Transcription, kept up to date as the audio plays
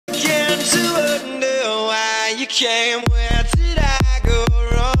came, where did I go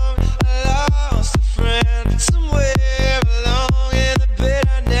wrong? I lost a friend somewhere along in the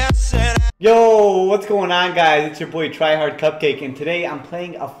bitterness. Yo, what's going on, guys? It's your boy Tryhard Cupcake, and today I'm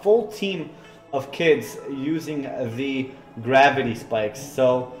playing a full team of kids using the gravity spikes.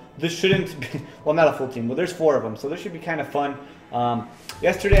 So this shouldn't be, well, not a full team, but there's 4 of them, so this should be kind of fun.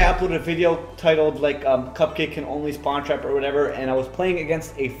 Yesterday I uploaded a video titled like Cupcake can only spawn trap or whatever, and I was playing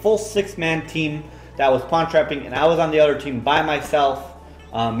against a full 6-man team that was spawn trapping, and I was on the other team by myself,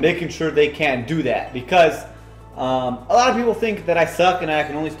 making sure they can't do that, because a lot of people think that I suck and I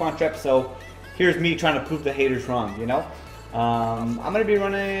can only spawn trap. So here's me trying to prove the haters wrong, you know. I'm gonna be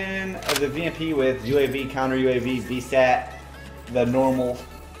running the VMP with UAV, counter UAV, VSAT, the normal,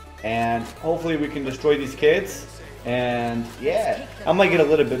 and hopefully we can destroy these kids. And yeah, I might get a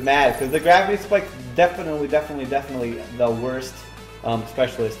little bit mad because the gravity spike definitely the worst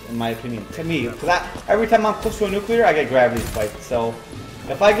specialist in my opinion to me. Because every time I'm close to a nuclear, I get gravity spiked. So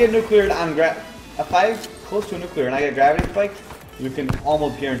if I get nucleared on if I close to a nuclear and I get gravity spiked, you can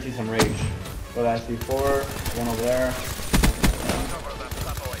almost guarantee some rage. So that's C4, one over there.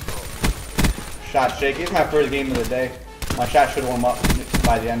 Shot shaky. It's my first game of the day. My shot should warm up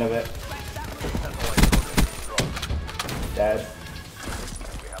by the end of it. Dead.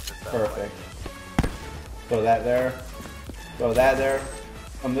 Perfect. Throw that there. Throw that there.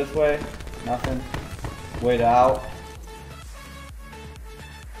 Come this way. Nothing. Wait out.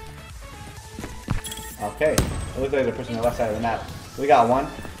 Okay. It looks like they're pushing the left side of the map. We got one.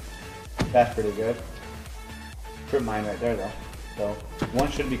 That's pretty good. Trip mine right there though. So one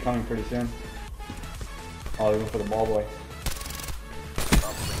should be coming pretty soon. Oh, they're going for the ball boy.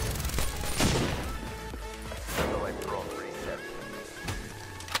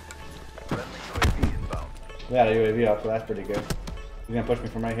 We got a UAV up, so that's pretty good. He's gonna push me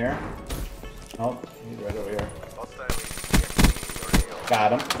from right here. Oh, he's right over here.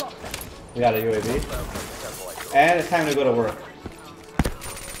 Got him. We got a UAV. And it's time to go to work.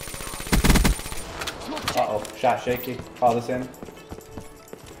 Uh-oh, shot shaky. Call this in.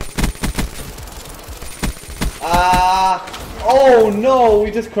 Oh no,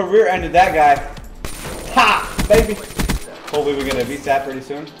 we just career ended that guy. Ha, baby. Hopefully we get a VSAT pretty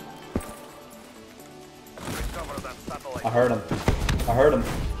soon. I heard him. I heard him.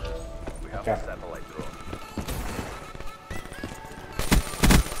 Okay.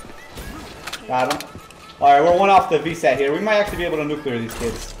 Got him. Alright, we're one off the VSAT here. We might actually be able to nuclear these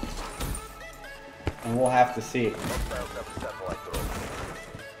kids. And we'll have to see.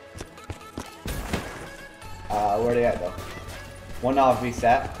 Where are they at though? One off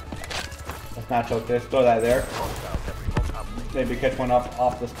VSAT. Let's not choke this. Throw that there. Maybe catch one up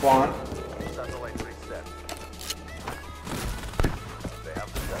off the spawn.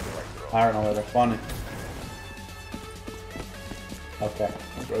 I don't know where they're spawning. Okay,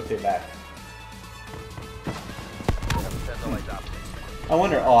 let's rotate back. I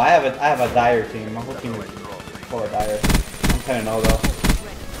wonder. Oh, I have a dire team. My whole team is full of dire. I'm kind of know though.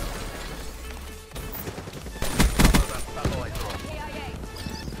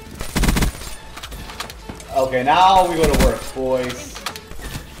 Okay, now we go to work, boys.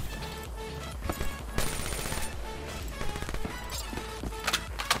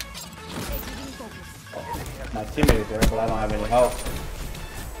 My teammate is there, but I don't have any help.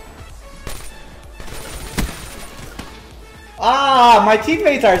 Ah, my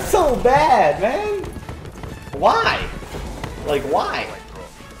teammates are so bad, man. Why? Like, why?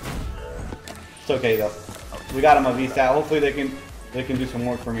 It's okay though. We got them a VSAT. Hopefully they can do some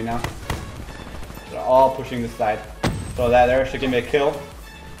work for me now. They're all pushing this side. Throw that there. Should give me a kill.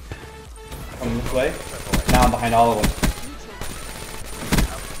 Coming this way. Now I'm behind all of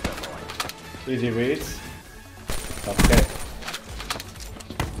them. Easy reads. Okay.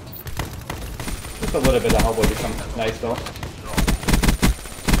 Just a little bit of help would become nice though.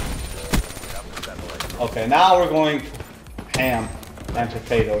 Okay, now we're going ham and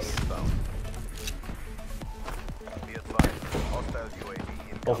potatoes.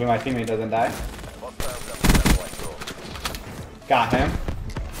 Hopefully my teammate doesn't die. Got him.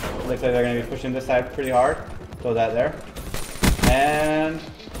 Looks like they're going to be pushing this side pretty hard. Throw that there. And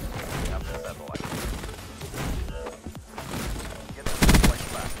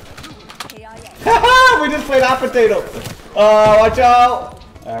we just played hot potato. Oh, watch out.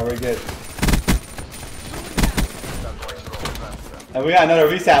 Alright, we're good. And we got another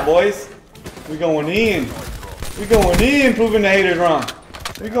VSAT, boys. We going in. We going in, proving the haters wrong.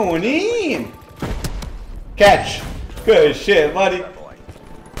 We going in. Catch. Good shit, buddy.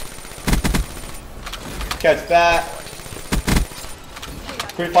 Catch that.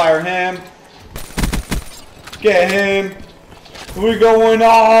 Free fire him. Get him. We're going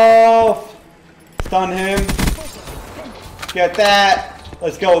off. Stun him. Get that.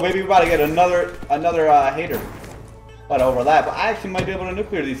 Let's go, baby. We're about to get another hater. About to overlap. But I actually might be able to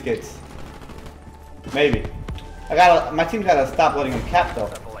nuclear these kids. Maybe. My team's gotta stop letting them cap though.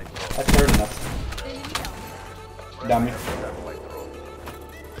 That's hurting us. Dummy.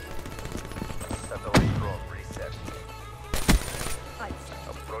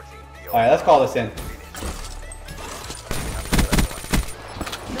 Alright, let's call this in.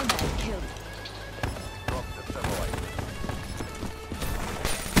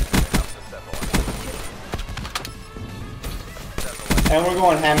 And we're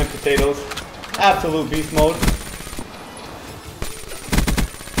going ham and potatoes. Absolute beast mode.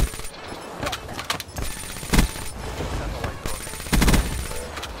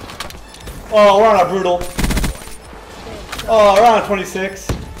 Oh, we're on a brutal. Oh, we're on a 26.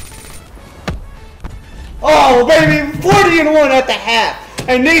 Oh, baby, 40-1 at the half.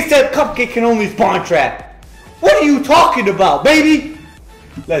 And they said Cupcake can only spawn trap. What are you talking about, baby?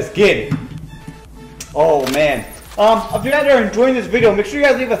 Let's get it. Oh, man. If you guys are enjoying this video, make sure you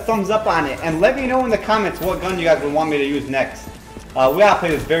guys leave a thumbs up on it. And let me know in the comments what gun you guys would want me to use next. We gotta play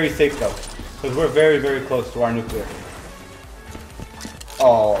this very safe, though. Because we're very, very close to our nuclear.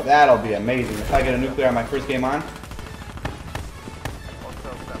 Oh, that'll be amazing. If I get a nuclear on my first game on.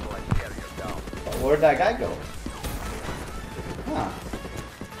 Where'd that guy go? Huh.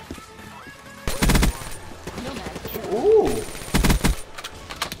 Ooh.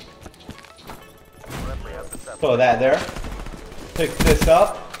 Throw that there. Pick this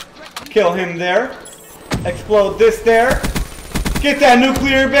up. Kill him there. Explode this there. Get that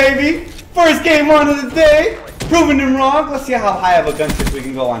nuclear, baby. First game on of the day. Proving him wrong. Let's see how high of a gunship we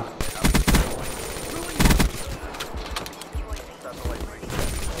can go on.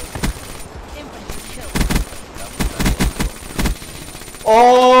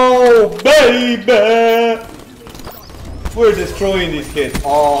 Oh, baby! We're destroying these kids.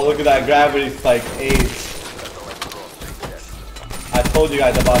 Oh, look at that gravity spike. Ace. I told you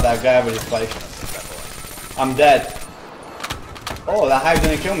guys about that gravity spike. I'm dead. Oh, that hive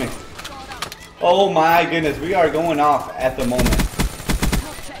didn't kill me. Oh my goodness, we are going off at the moment.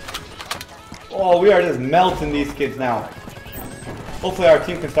 Oh, we are just melting these kids now. Hopefully our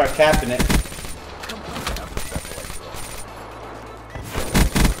team can start capping it.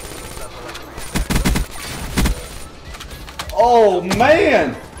 Oh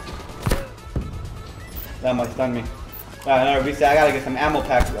man! That might stun me. Alright, another reset. I gotta get some ammo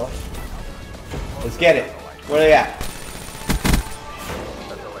packs though. Let's get it. Where are they at?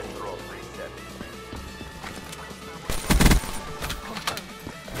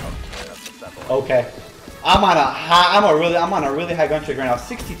 Okay. I'm on a really high gun streak right now.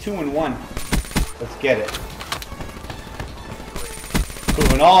 62-1. Let's get it.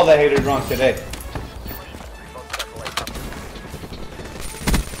 Proving all the haters wrong today.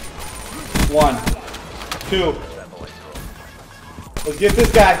 1, 2. Let's get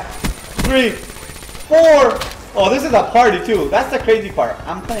this guy. 3, 4. Oh, this is a party too. That's the crazy part.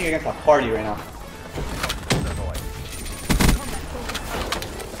 I'm playing against a party right now.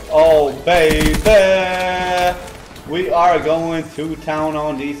 Oh, baby. We are going to town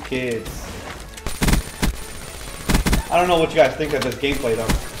on these kids. I don't know what you guys think of this gameplay though.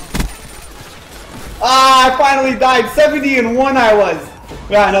 Ah, I finally died. 70-1 I was.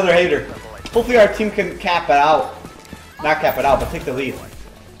 We got another hater. Hopefully our team can cap it out. Not cap it out, but take the lead.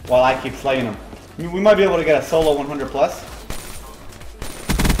 While I keep slaying them. I mean, we might be able to get a solo 100 plus.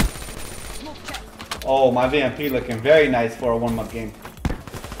 Oh, my VMP looking very nice for a warm-up game.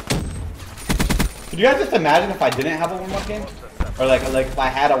 Could you guys just imagine if I didn't have a warm-up game? Or like if I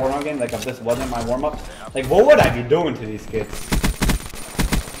had a warm-up game, like if this wasn't my warm-up? Like what would I be doing to these kids?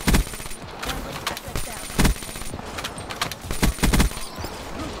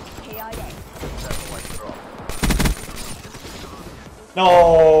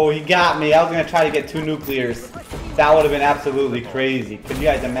 No, he got me. I was going to try to get 2 nuclears. That would have been absolutely crazy. Could you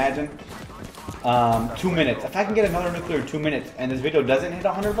guys imagine? 2 minutes. If I can get another nuclear in 2 minutes and this video doesn't hit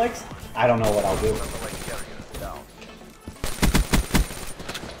 100 likes, I don't know what I'll do.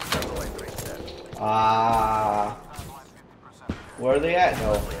 Where are they at?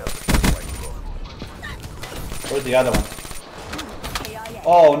 No. Where's the other one?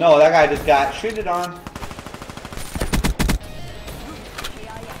 Oh no, that guy just got shitted on.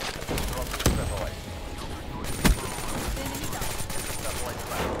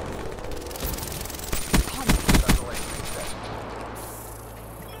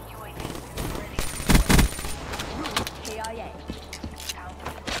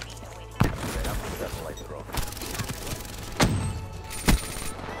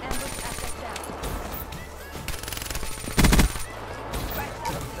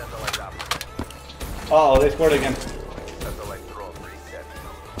 Uh oh, they scored again.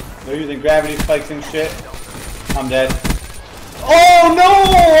 They're using gravity spikes and shit. I'm dead. Oh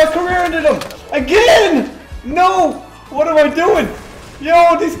no! I career-ended him! Again! No! What am I doing?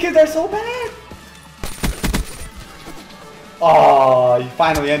 Yo, these kids are so bad! Oh, you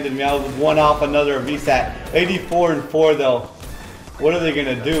finally ended me. I was one off another VSAT. 84-4 though. What are they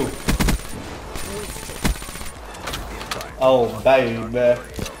gonna do? Oh baby.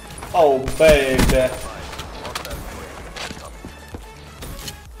 Oh baby.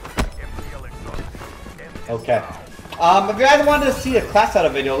 Okay. If you guys wanted to see a class out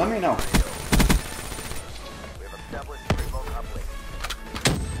of video, let me know.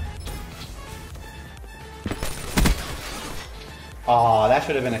 Oh, that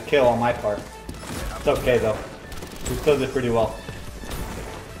should have been a kill on my part. It's okay though. We still did pretty well.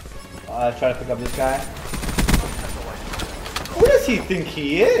 Try to pick up this guy. Who does he think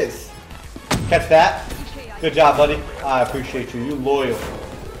he is? Catch that. Good job, buddy. I appreciate you. You loyal.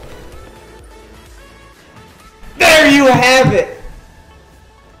 There you have it.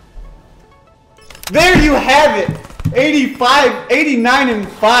 There you have it. 85, 89 and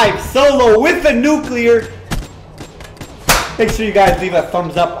 5 solo with the nuclear. Make sure you guys leave a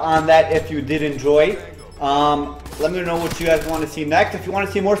thumbs up on that if you did enjoy. Let me know what you guys want to see next. If you want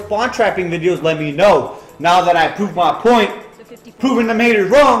to see more spawn trapping videos, let me know. Now that I proved my point, proving the haters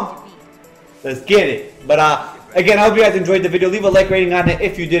wrong, let's get it. But again, I hope you guys enjoyed the video. Leave a like rating on it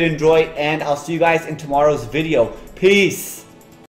if you did enjoy, and I'll see you guys in tomorrow's video. Peace.